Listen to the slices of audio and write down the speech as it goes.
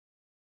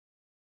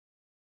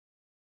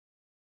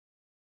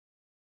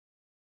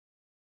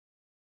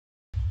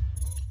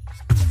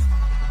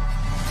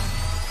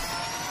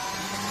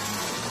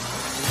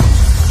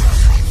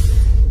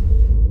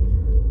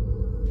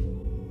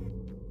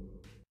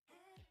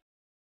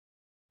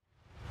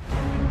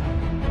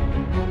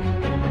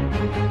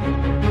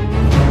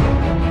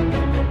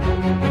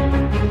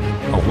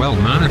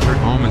well-monitored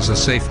home is a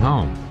safe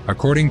home.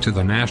 According to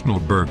the National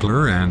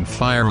Burglar and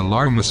Fire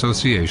Alarm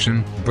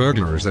Association,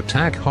 burglars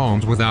attack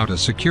homes without a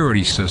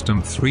security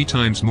system 3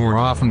 times more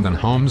often than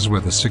homes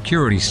with a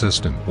security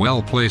system.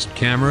 Well-placed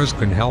cameras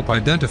can help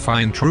identify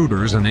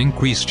intruders and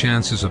increase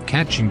chances of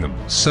catching them.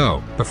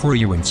 So, before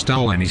you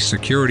install any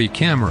security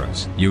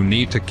cameras, you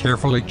need to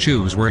carefully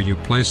choose where you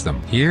place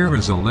them. Here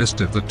is a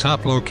list of the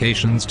top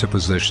locations to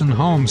position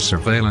home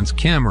surveillance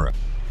camera.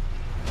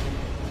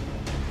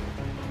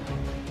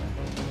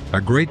 A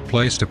great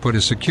place to put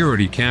a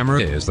security camera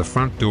is the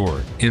front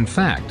door. In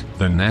fact,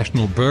 the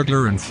National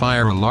Burglar and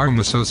Fire Alarm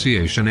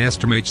Association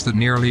estimates that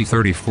nearly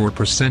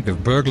 34%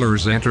 of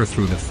burglars enter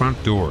through the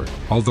front door.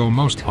 Although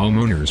most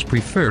homeowners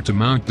prefer to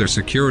mount their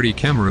security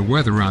camera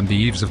whether on the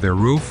eaves of their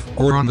roof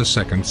or on the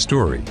second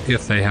story,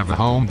 if they have a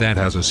home that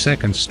has a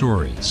second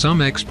story.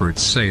 Some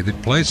experts say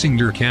that placing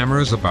your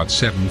cameras about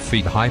 7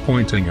 feet high,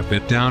 pointing a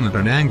bit down at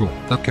an angle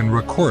that can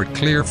record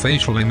clear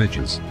facial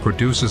images,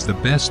 produces the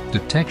best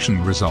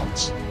detection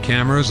results.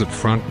 Cameras at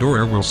front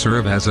door will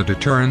serve as a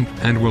deterrent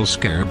and will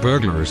scare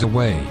burglars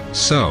away.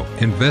 So,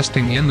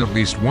 investing in at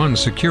least one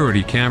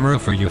security camera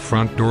for your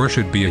front door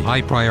should be a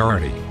high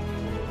priority.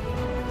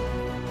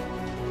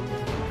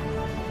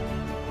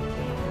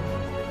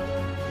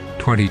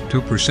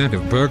 "22%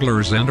 of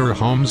burglars enter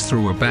homes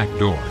through a back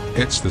door.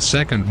 It's the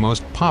second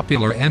most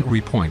popular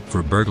entry point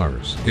for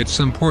burglars. It's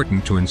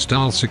important to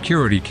install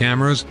security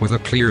cameras with a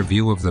clear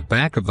view of the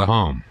back of the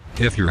home.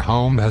 If your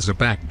home has a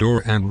back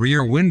door and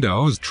rear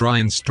windows, try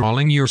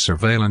installing your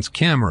surveillance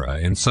camera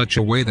in such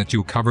a way that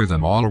you cover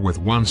them all with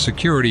one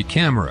security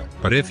camera.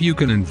 But if you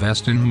can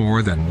invest in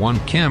more than one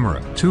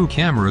camera, 2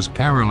 cameras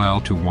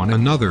parallel to one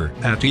another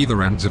at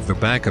either ends of the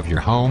back of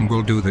your home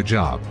will do the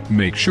job.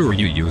 Make sure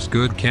you use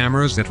good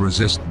cameras that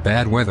resist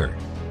bad weather.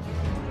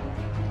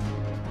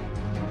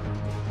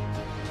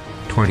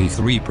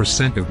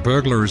 23% of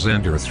burglars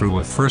enter through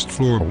a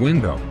first-floor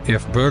window.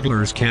 If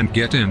burglars can't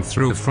get in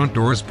through front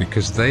doors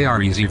because they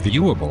are easy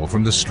viewable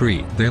from the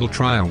street, they'll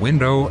try a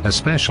window,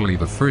 especially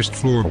the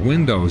first-floor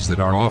windows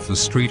that are off the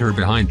street or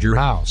behind your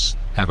house.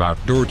 Have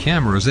outdoor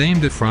cameras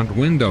aimed at front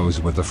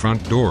windows with the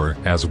front door,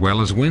 as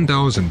well as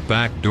windows and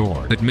back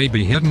door that may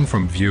be hidden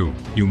from view.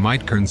 You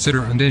might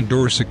consider an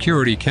indoor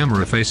security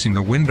camera facing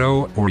the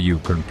window, or you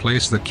can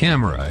place the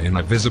camera in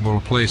a visible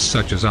place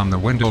such as on the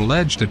window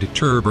ledge to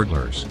deter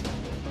burglars.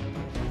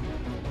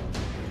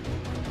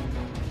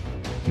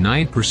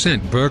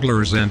 9%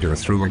 burglars enter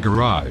through a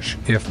garage.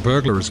 If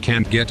burglars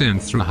can't get in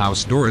through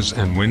house doors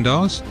and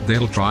windows,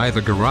 they'll try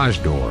the garage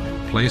door.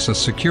 Place a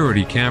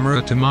security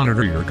camera to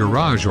monitor your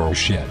garage or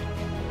shed.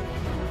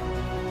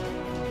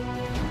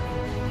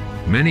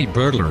 Many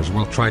burglars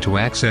will try to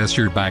access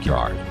your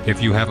backyard.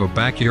 If you have a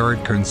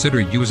backyard, consider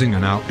using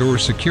an outdoor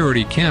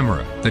security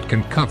camera that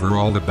can cover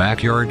all the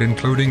backyard,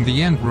 including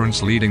the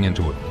entrance leading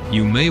into it.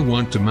 You may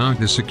want to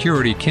mount a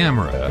security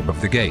camera above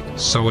the gate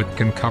so it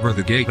can cover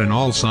the gate and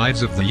all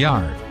sides of the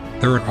yard.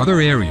 There are other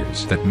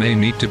areas that may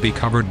need to be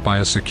covered by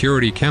a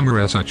security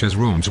camera, such as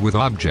rooms with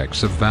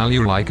objects of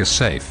value like a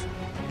safe.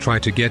 Try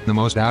to get the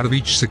most out of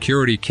each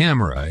security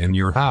camera in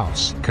your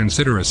house.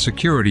 Consider a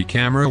security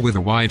camera with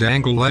a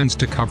wide-angle lens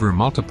to cover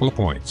multiple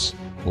points.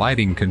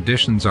 Lighting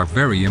conditions are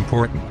very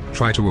important.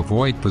 Try to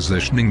avoid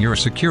positioning your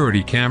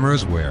security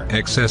cameras where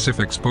excessive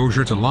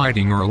exposure to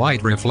lighting or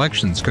light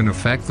reflections can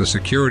affect the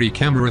security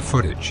camera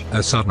footage.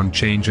 A sudden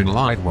change in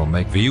light will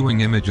make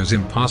viewing images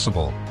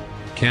impossible.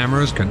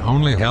 Cameras can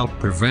only help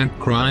prevent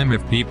crime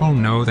if people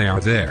know they are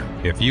there.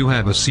 If you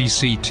have a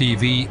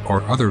CCTV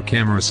or other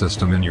camera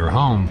system in your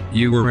home,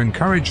 you are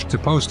encouraged to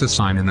post a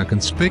sign in a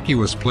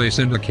conspicuous place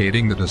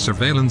indicating that a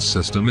surveillance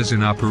system is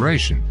in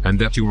operation, and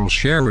that you will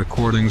share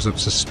recordings of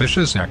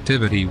suspicious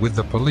activity with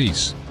the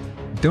police.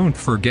 Don't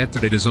forget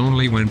that it is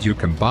only when you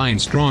combine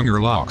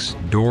stronger locks,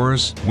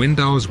 doors,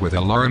 windows with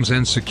alarms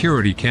and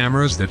security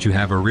cameras that you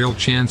have a real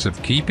chance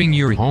of keeping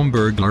your home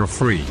burglar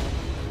free.